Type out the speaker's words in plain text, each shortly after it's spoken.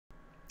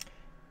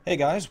Hey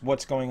guys,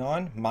 what's going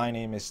on? My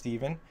name is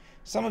Steven.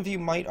 Some of you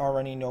might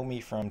already know me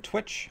from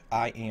Twitch.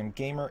 I am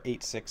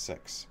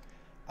Gamer866.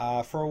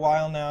 For a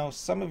while now,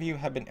 some of you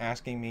have been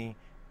asking me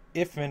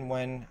if and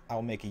when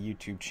I'll make a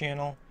YouTube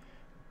channel.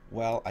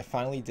 Well, I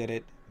finally did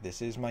it.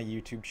 This is my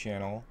YouTube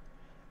channel.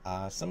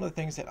 Some of the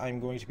things that I'm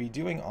going to be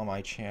doing on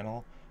my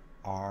channel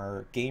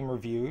are game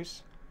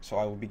reviews. So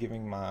I will be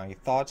giving my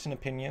thoughts and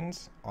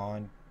opinions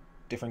on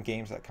different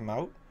games that come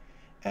out,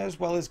 as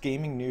well as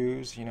gaming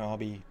news. I'll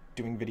be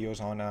doing videos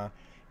on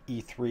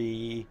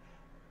E3,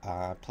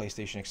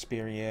 PlayStation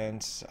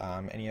Experience,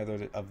 any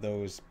other of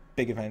those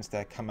big events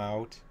that come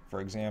out, for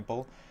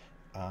example.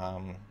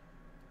 Um,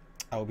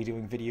 I will be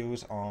doing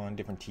videos on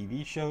different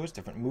TV shows,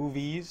 different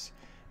movies,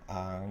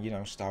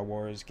 Star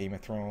Wars, Game of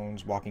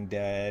Thrones, Walking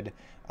Dead,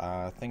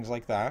 things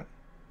like that.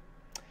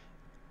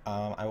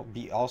 I will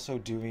be also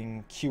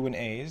doing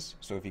Q&As,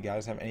 so if you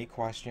guys have any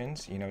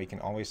questions, you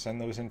can always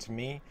send those in to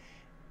me,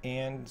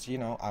 and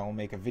I will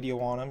make a video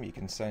on them. You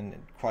can send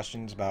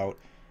questions about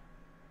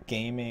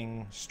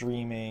gaming,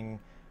 streaming,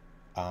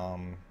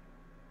 um,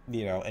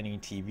 any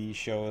TV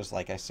shows,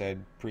 like I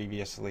said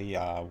previously,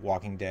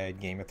 Walking Dead,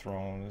 Game of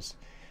Thrones,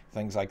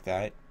 things like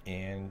that,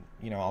 and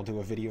I'll do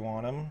a video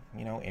on them,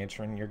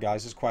 answering your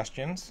guys'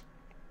 questions.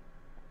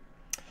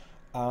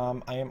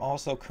 I am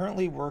also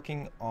currently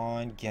working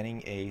on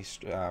getting a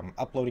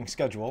uploading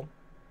schedule.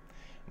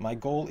 My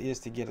goal is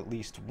to get at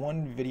least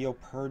one video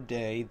per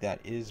day. That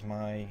is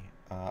my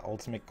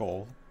ultimate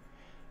goal.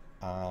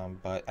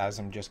 But as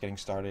I'm just getting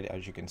started,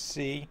 as you can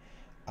see,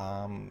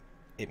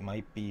 it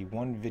might be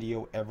one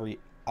video every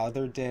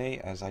other day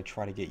as I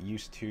try to get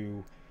used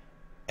to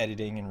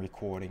editing and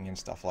recording and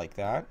stuff like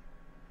that.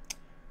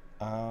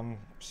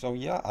 So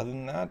yeah, other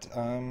than that,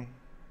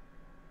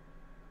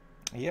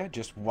 yeah,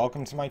 just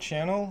welcome to my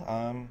channel.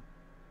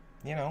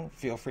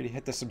 Feel free to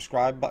hit the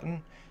subscribe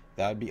button.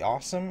 That'd be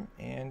awesome.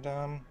 And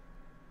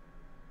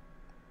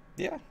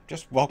yeah,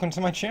 just welcome to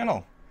my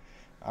channel.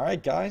 All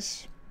right,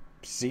 guys.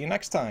 See you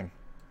next time.